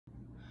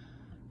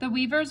The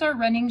weavers are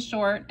running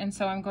short, and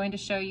so I'm going to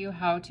show you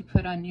how to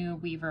put a new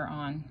weaver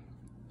on.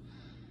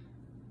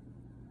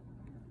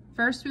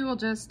 First, we will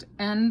just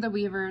end the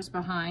weavers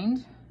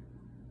behind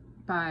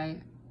by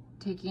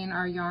taking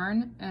our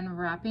yarn and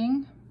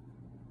wrapping,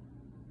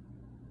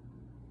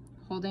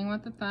 holding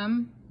with the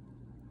thumb,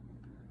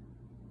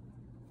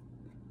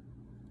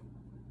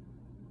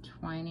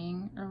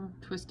 twining or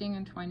twisting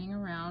and twining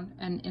around,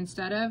 and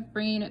instead of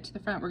bringing it to the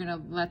front, we're going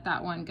to let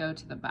that one go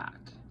to the back.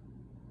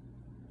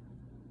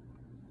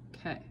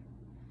 Okay,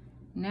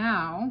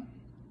 now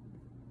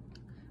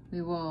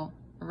we will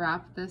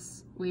wrap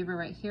this weaver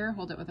right here,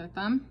 hold it with our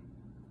thumb,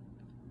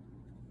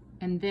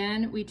 and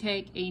then we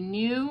take a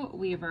new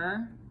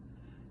weaver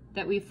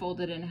that we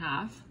folded in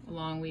half, a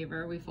long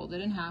weaver we folded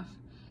in half,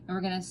 and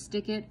we're going to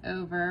stick it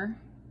over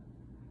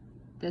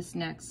this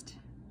next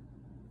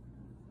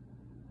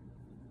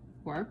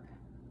warp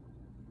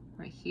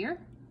right here.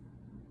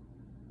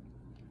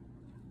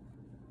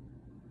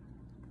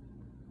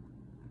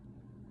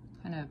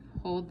 Kind of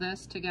hold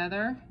this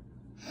together.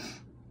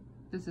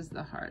 This is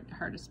the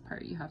hardest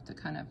part. You have to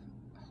kind of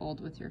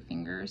hold with your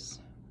fingers.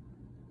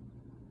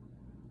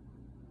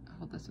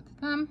 Hold this with the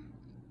thumb.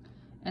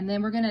 And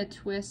then we're going to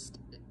twist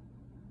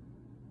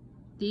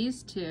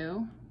these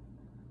two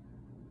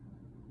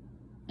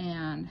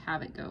and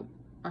have it go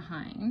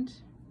behind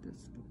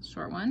this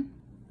short one.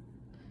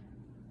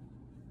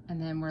 And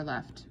then we're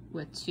left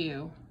with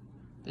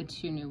the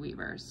two new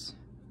weavers.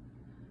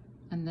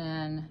 And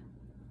then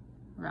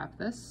wrap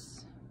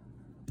this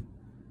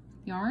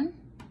yarn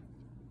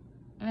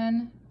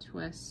and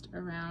twist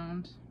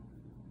around.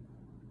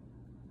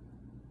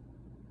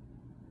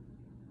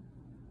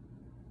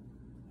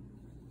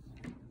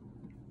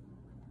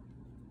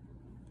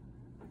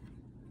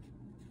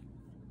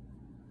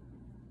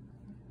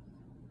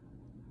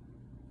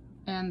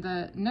 And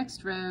the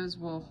next rows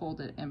will hold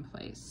it in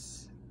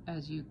place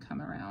as you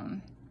come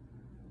around.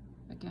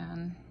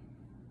 Again,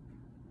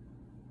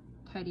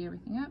 tidy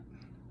everything up.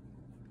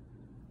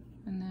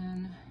 And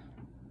then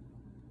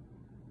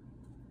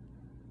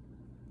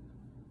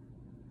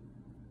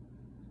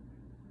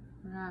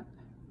wrap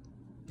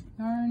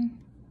yarn,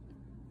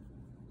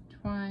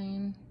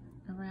 twine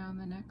around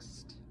the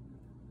next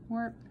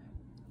warp,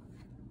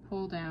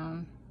 pull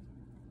down,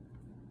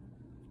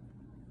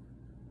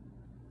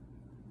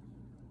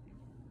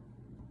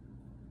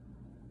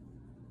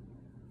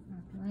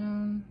 wrap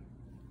around,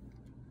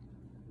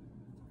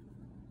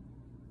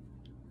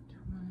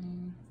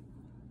 twine,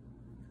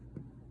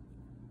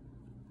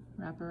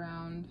 wrap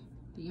around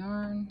the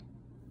yarn,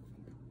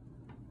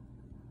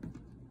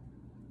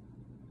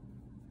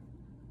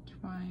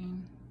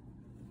 twine,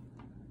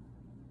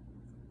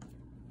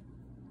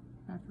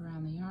 wrap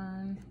around the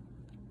yarn,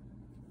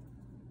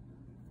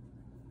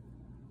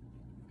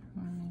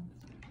 twine,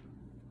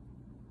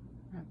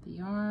 wrap the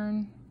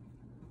yarn,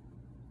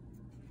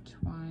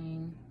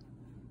 twine,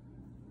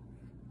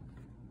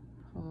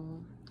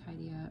 pull,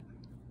 tidy up.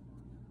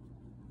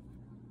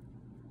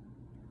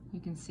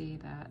 You can see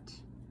that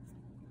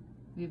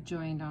we've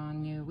joined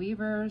on new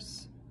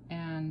weavers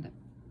and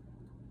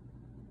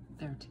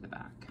they're to the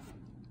back.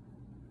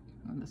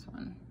 And this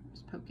one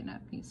is poking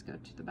up, needs to go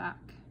to the back.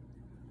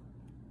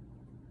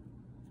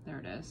 There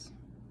it is.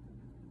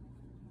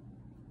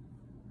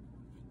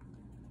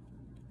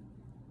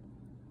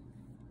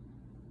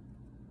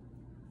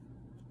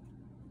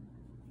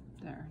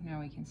 There, now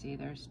we can see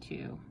there's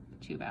two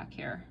back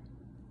here.